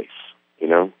in a place,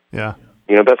 Yeah.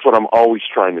 That's what I'm always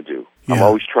trying to do. Yeah. I'm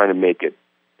always trying to make it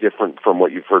different from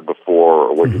what you've heard before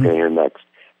or what you're going to hear next,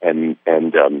 and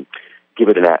give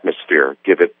it an atmosphere,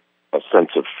 give it a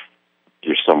sense of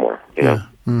you're somewhere, Yeah.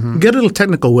 Mm-hmm. Get a little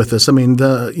technical with us. I mean,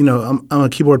 I'm a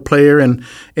keyboard player, and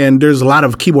there's a lot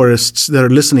of keyboardists that are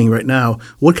listening right now.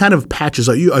 What kind of patches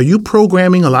are you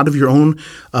programming a lot of your own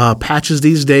patches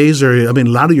these days? Or a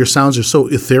lot of your sounds are so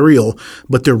ethereal,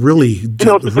 but they're really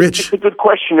rich. It's a good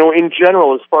question. In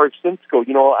general, as far as synths go,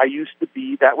 I used to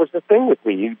be. That was the thing with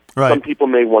me. Some people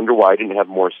may wonder why I didn't have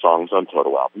more songs on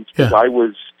Toto albums, because I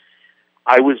was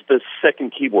the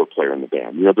second keyboard player in the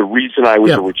band. The reason I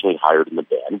was originally hired in the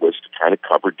band was to kind of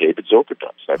cover David's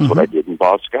overdubs. That's what I did in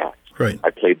Boz Scaggs. Right. I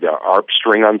played the ARP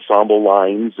string ensemble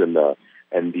lines and the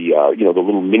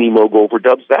little mini Moog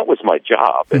overdubs. That was my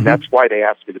job, and that's why they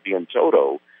asked me to be on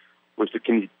Toto, was to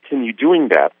continue doing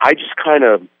that. I just kind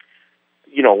of,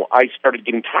 I started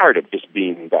getting tired of just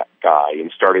being that guy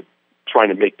and started trying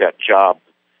to make that job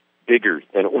bigger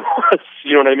than it was.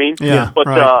 You know what I mean? Yeah. But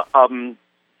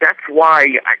that's why,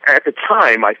 at the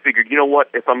time, I figured,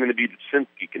 if I'm going to be the synth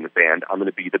geek in the band, I'm going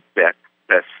to be the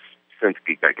best synth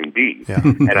geek I can be. Yeah.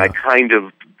 And I kind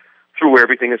of threw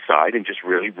everything aside and just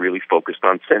really, really focused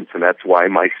on synths. And that's why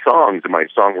my songs and my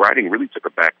songwriting really took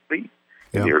a back seat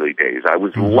in the early days. I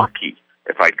was lucky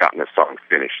if I'd gotten a song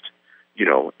finished,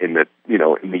 in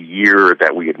the year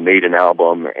that we had made an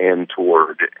album and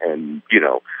toured. And,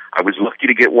 I was lucky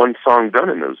to get one song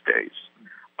done in those days.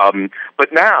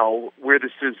 But now, where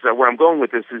I'm going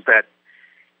with this is that,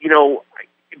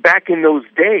 back in those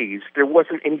days, there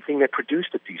wasn't anything that produced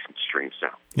a decent string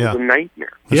sound. It was a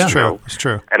nightmare. Yeah. It's true. It's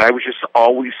true. And I was just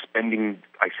always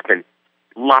I spent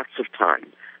lots of time,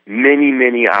 many,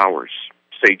 many hours,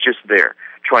 say just there,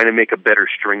 trying to make a better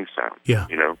string sound. Yeah.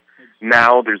 You know?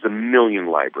 Now there's a million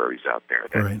libraries out there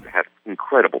that Right. have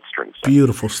incredible string sounds.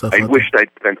 Beautiful stuff. I out wished I'd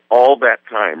spent all that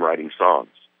time writing songs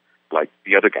like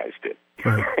the other guys did.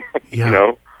 there. Right. Yeah. You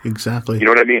know? Exactly. You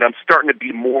know what I mean? I'm starting to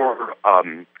be more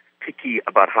picky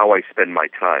about how I spend my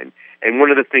time. And one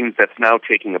of the things that's now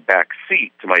taking a back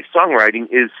seat to my songwriting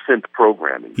is synth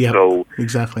programming. Yeah. So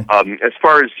Exactly. as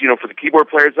far as, for the keyboard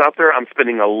players out there, I'm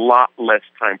spending a lot less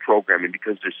time programming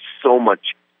because there's so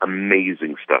much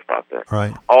amazing stuff out there.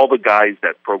 Right. All the guys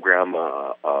that program,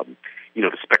 the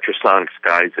Spectrasonics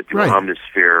guys that do Right.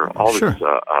 Omnisphere, all Sure. this,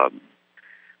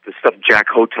 the stuff Jack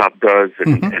Hotop does,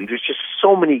 and there's just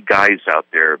so many guys out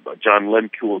there, John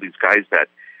Lemkuhl, these guys that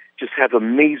just have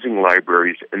amazing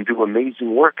libraries and do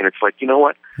amazing work. And it's like, you know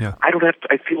what? Yeah.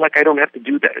 I feel like I don't have to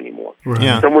do that anymore. Right.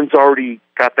 Yeah. Someone's already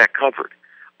got that covered.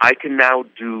 I can now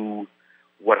do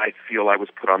what I feel I was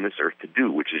put on this earth to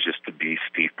do, which is just to be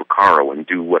Steve Porcaro and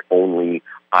do what only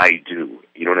I do.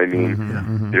 You know what I mean?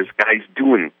 Mm-hmm. There's guys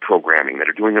doing programming that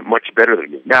are doing it much better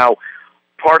than me. Now,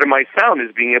 part of my sound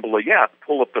is being able to,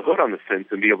 pull up the hood on the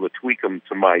synths and be able to tweak them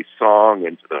to my song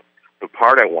and to the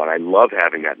part I want. I love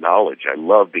having that knowledge. I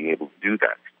love being able to do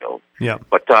that still. Yeah.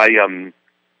 But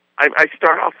I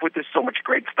start off with there's so much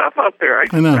great stuff out there.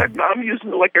 I know. I'm using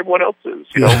it like everyone else is.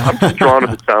 I'm just drawn to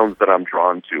the sounds that I'm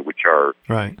drawn to, which are,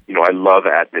 Right. I love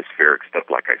atmospheric stuff,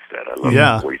 like I said. I love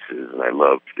Yeah. voices, and I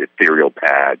love ethereal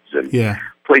pads, and Yeah.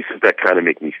 places that kind of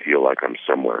make me feel like I'm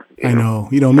somewhere. I know.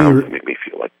 Sounds Me, that make me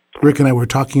feel like Rick and I were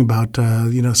talking about,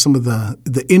 some of the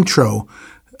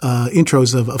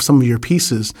intros of some of your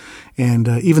pieces, and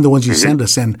even the ones you send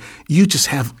us. And you just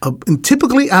have and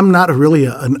typically I'm not really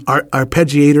an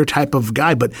arpeggiator type of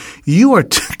guy, but you are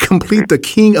complete the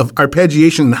king of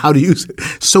arpeggiation and how to use it.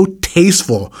 So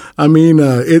tasteful. I mean,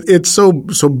 it's so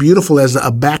beautiful as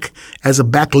a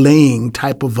backlaying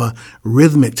type of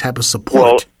rhythmic type of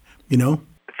support.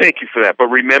 Thank you for that. But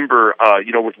remember,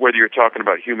 with whether you're talking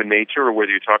about human nature or whether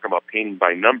you're talking about painting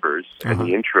by numbers and the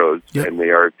intros and the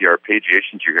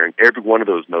arpeggiations you're hearing, every one of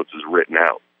those notes is written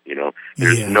out.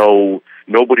 There's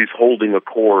nobody's holding a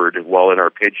chord while an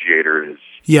arpeggiator is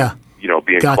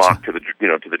being clocked to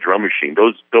the drum machine.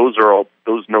 Those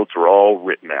notes are all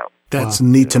written out. That's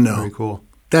neat to know. Very cool.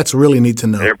 That's really neat to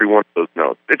know. Every one of those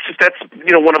notes. That's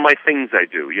one of my things I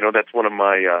do. That's one of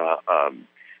my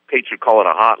Paige would call it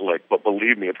a hot lick, but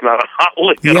believe me, it's not a hot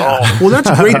lick at all. Well,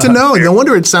 that's great to know. No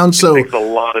wonder it sounds so. It takes a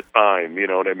lot of time, you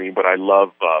know what I mean? But I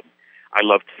love,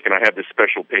 and I have this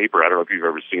special paper. I don't know if you've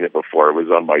ever seen it before. It was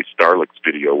on my Starlix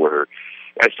video where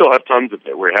I still have tons of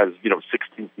it, where it has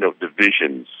 16th note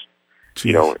divisions,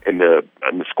 Jeez. in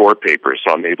the score paper.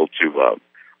 So I'm able to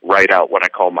write out what I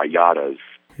call my yadas.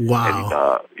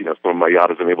 Wow. And some of my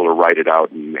yadas, I'm able to write it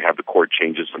out and have the chord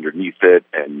changes underneath it,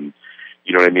 and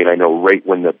you know what I mean? I know right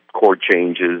when the chord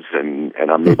changes, and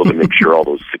I'm able to make sure all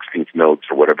those 16th notes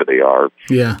or whatever they are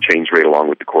change right along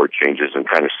with the chord changes and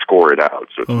kind of score it out.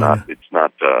 So it's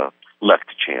not left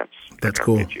to chance. That's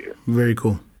cool. Very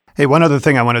cool. Hey, one other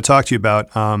thing I want to talk to you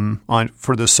about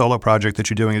for this solo project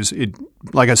that you're doing is,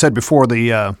 like I said before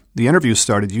the interview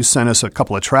started, you sent us a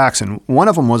couple of tracks, and one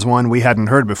of them was one we hadn't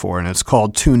heard before, and it's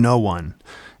called To No One.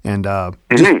 And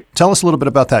just tell us a little bit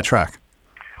about that track.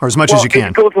 Or as much as you can.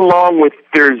 It goes along with,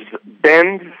 there's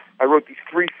Bend. I wrote these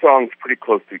 3 songs pretty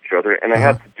close to each other, and I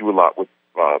had to do a lot with,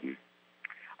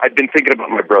 I'd been thinking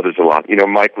about my brothers a lot.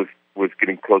 Mike was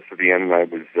getting close to the end, and I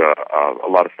was, a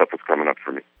lot of stuff was coming up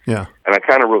for me. Yeah. And I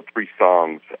kind of wrote 3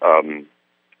 songs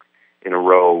in a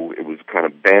row. It was kind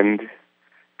of Bend,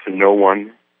 To No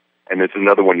One, and there's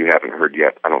another one you haven't heard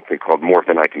yet, I don't think, called More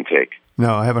Than I Can Take.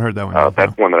 No, I haven't heard that one.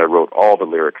 That's one that I wrote all the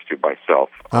lyrics to myself.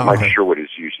 Mike okay. Sherwood is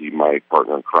usually my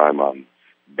partner in crime on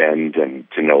Bend and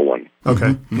To No One.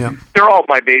 Okay, yeah. They're all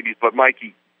my babies, but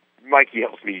Mikey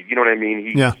helps me. You know what I mean?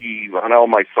 He on all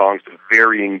my songs to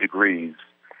varying degrees.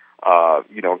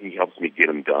 He helps me get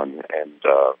them done, and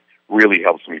really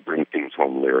helps me bring things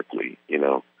home lyrically.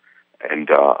 And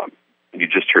you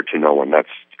just heard To No One. That's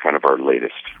kind of our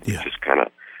latest. Yeah.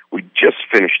 We just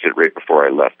finished it right before I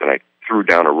left, and I threw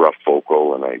down a rough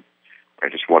vocal, and I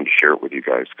just wanted to share it with you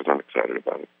guys because I'm excited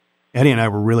about it. Eddie and I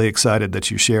were really excited that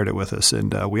you shared it with us,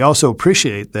 and we also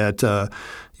appreciate that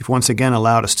you've once again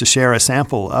allowed us to share a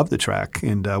sample of the track,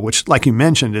 and which, like you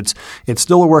mentioned, it's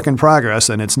still a work in progress,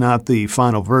 and it's not the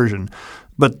final version.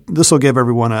 But this will give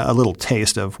everyone a little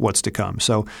taste of what's to come.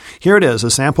 So here it is,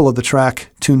 a sample of the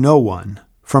track To No One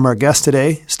from our guest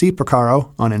today, Steve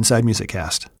Porcaro on Inside Music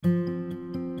Cast.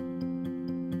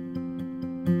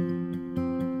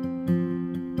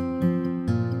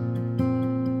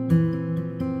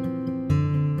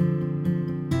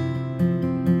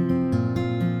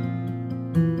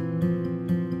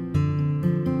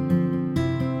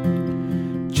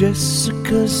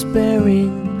 Jessica's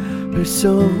bearing her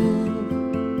soul.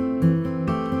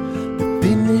 The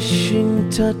finishing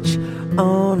touch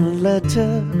on a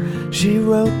letter she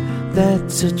wrote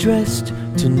that's addressed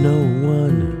to no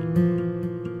one.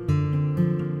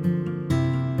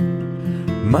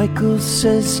 Michael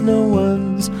says no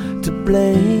one's to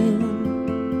blame,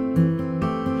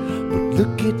 but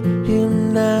look at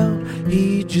him now,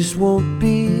 he just won't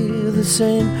be the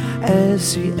same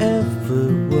as he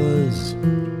ever was.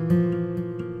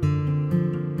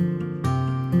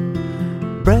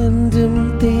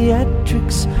 Brandon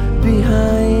theatrics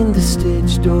behind the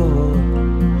stage door.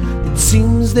 It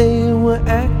seems they were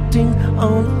acting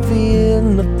on fear,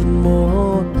 nothing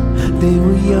more. They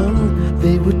were young,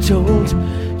 they were told,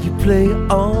 you play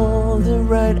all the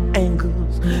right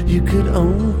angles, you could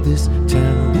own this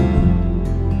town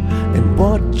and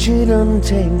watch it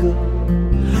untangle.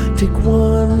 Take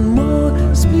one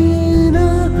more spin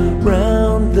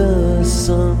around the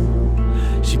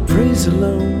sun. She prays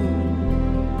alone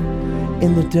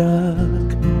in the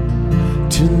dark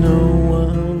to no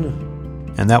one.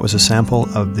 And that was a sample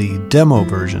of the demo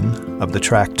version of the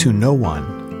track To No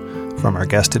One from our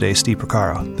guest today, Steve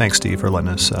Porcaro. Thanks, Steve, for letting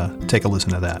us take a listen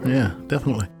to that. Yeah,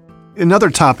 definitely. Another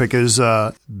topic is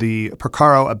the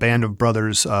Porcaro, A Band of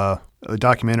Brothers, a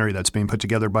documentary that's being put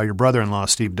together by your brother-in-law,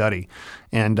 Steve Duddy.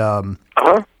 And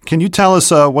can you tell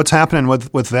us what's happening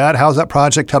with that? How's that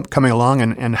project coming along,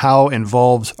 and how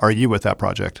involved are you with that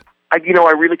project? I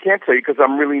really can't tell you because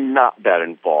I'm really not that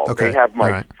involved. Okay. They have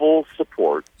my full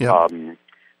support. Yep.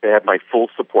 They have my full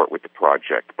support with the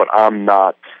project, but I'm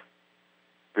not.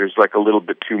 There's like a little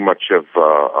bit too much of,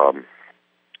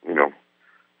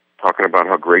 talking about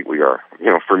how great we are,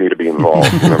 for me to be involved.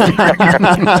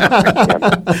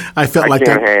 I felt like I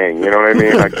can't that. hang, you know what I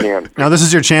mean? I can't. Now, this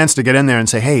is your chance to get in there and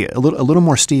say, hey, a little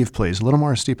more Steve, please. A little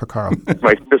more Steve Porcaro.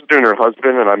 My sister and her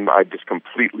husband, and I just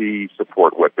completely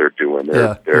support what they're doing.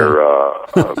 They're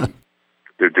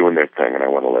doing their thing, and I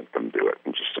want to let them do it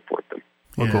and just support them.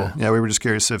 Well, cool. Yeah, we were just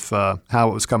curious if how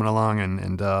it was coming along, and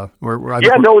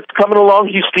it's coming along.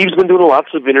 Steve's been doing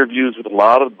lots of interviews with a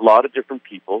lot of different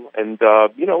people, and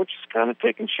it's just kind of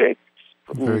taking shape.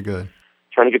 Very good.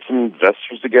 Trying to get some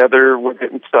investors together with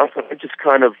it and stuff, and I just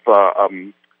kind of,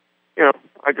 I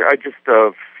just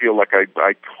feel like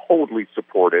I totally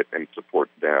support it and support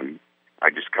them. I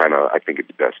think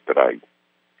it's best that I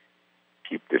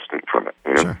keep distant from it.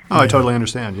 Sure. Oh, I totally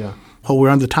understand. Yeah. Well, we're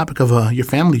on the topic of your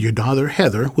family, your daughter,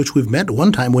 Heather, which we've met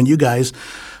one time when you guys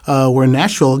were in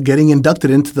Nashville getting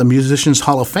inducted into the Musicians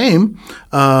Hall of Fame.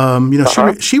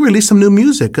 She released some new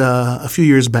music a few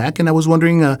years back, and I was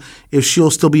wondering if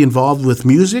she'll still be involved with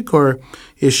music, or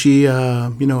is she,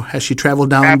 has she traveled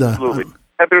down Absolutely.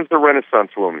 Heather's a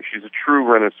Renaissance woman. She's a true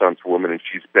Renaissance woman, and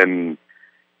she's been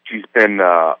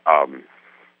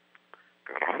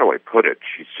how do I put it?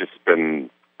 She's just been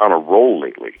on a roll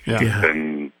lately. Yeah. She's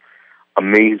been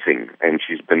amazing, and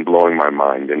she's been blowing my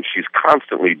mind. And she's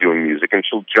constantly doing music, and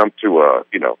she'll jump to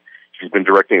she's been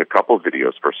directing a couple of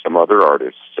videos for some other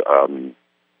artists.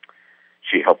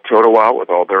 She helped Toto out with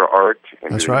all their art.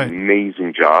 And That's did right. an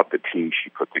amazing job. The team she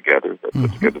put together,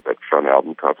 put together that front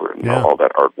album cover and all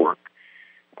that artwork.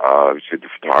 She did the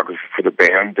photography for the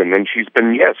band, and then she's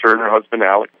been, her and her husband,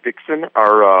 Alex Dixon,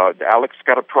 Alex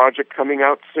got a project coming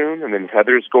out soon, and then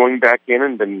Heather's going back in,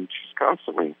 and then she's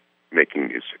constantly making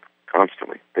music,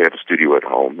 constantly. They have a studio at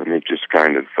home, and they just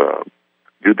kind of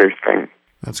do their thing.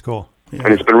 That's cool. Yeah.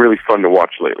 And it's been really fun to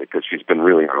watch lately, because she's been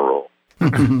really on a roll.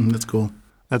 That's cool.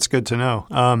 That's good to know.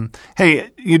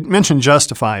 Hey, you mentioned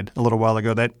Justified a little while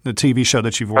ago, that the TV show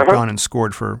that you've worked on and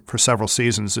scored for several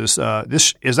seasons. Is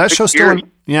that show still?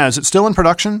 Is it still in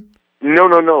production? No.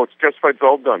 It's Justified's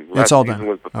all done. It's all Last season done.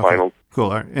 was the final.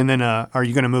 Cool. And then, are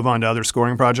you going to move on to other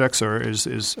scoring projects, or are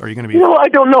you going to be? I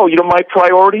don't know. My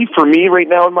priority for me right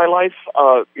now in my life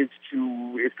is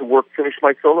to finish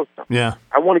my solo stuff. Yeah.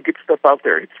 I want to get stuff out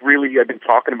there. It's really, I've been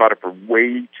talking about it for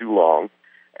way too long,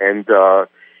 and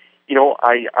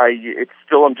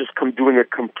I'm just doing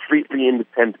it completely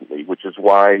independently, which is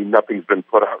why nothing's been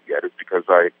put out yet. It's because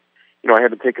I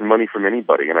haven't taken money from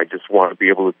anybody, and I just want to be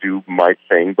able to do my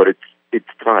thing. But it's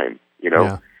time,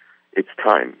 Yeah. It's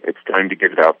time. It's time to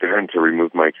get it out there and to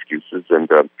remove my excuses. And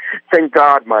thank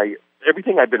God,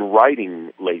 everything I've been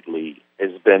writing lately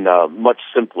has been much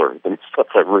simpler than stuff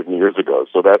I've written years ago.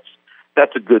 So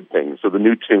that's a good thing. So the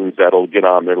new tunes that'll get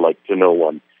on there, like To No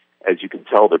One, as you can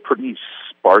tell, they're pretty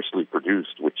sparsely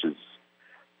produced, which is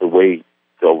the way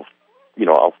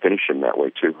I'll finish them that way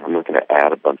too. I'm not going to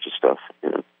add a bunch of stuff.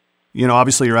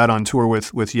 Obviously you're out on tour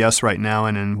with Yes right now,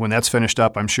 and when that's finished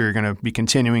up, I'm sure you're going to be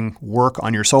continuing work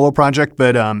on your solo project.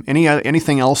 But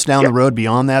anything else down the road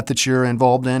beyond that you're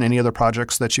involved in? Any other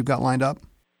projects that you've got lined up?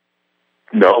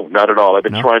 No, not at all. I've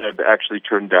been trying to actually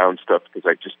turn down stuff because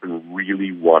I've just been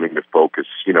really wanting to focus.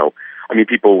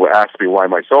 People ask me why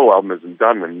my solo album isn't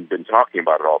done, and been talking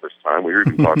about it all this time. We were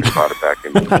even talking about it back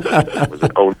in was it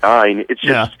 2009. It's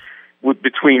just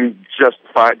between just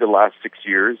the last 6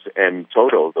 years and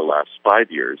Toto the last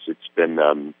 5 years. It's been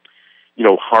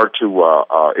hard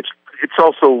to. It's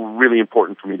also really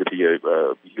important for me to be a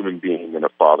human being and a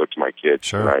father to my kids.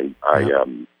 Sure. And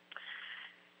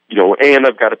and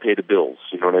I've got to pay the bills,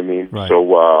 you know what I mean? Right.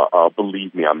 So,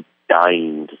 believe me, I'm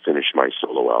dying to finish my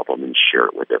solo album and share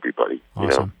it with everybody.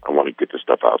 Awesome. I want to get this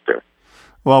stuff out there.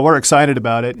 Well, we're excited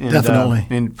about it. And, Definitely.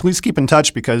 And please keep in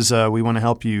touch because we want to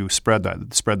help you spread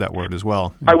that word as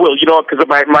well. I will, because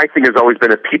my thing has always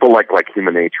been if people like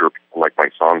Human Nature, or people like my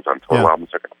songs on solo albums,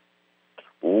 they're going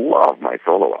to love my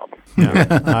solo album.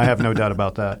 Yeah, I have no doubt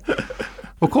about that.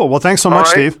 Well, cool. Well, thanks so much,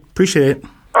 Steve. Appreciate it.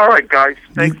 All right, guys.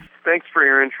 Thanks for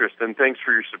your interest and thanks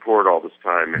for your support all this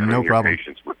time and no your problem.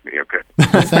 patience with me. Okay.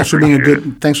 Thanks for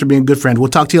being a good friend. We'll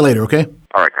talk to you later. Okay.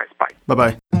 All right, guys. Bye.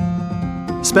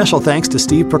 Bye-bye. Special thanks to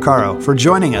Steve Porcaro for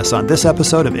joining us on this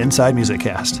episode of Inside Music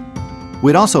Cast.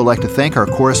 We'd also like to thank our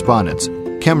correspondents,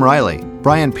 Kim Riley,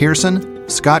 Brian Pearson,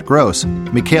 Scott Gross,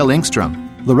 Mikhail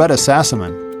Ingstrom, Loretta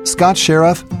Sassaman, Scott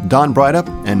Sheriff, Don Breidup,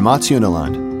 and Mats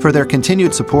Uniland for their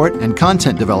continued support and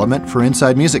content development for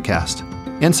Inside Music Cast.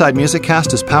 Inside Music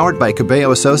Cast is powered by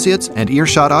Cabello Associates and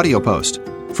Earshot Audio Post.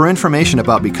 For information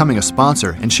about becoming a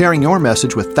sponsor and sharing your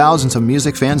message with thousands of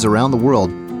music fans around the world,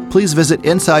 please visit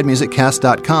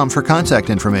InsideMusicCast.com for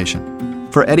contact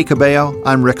information. For Eddie Cabello,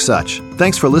 I'm Rick Such.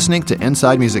 Thanks for listening to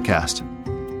Inside Music Cast.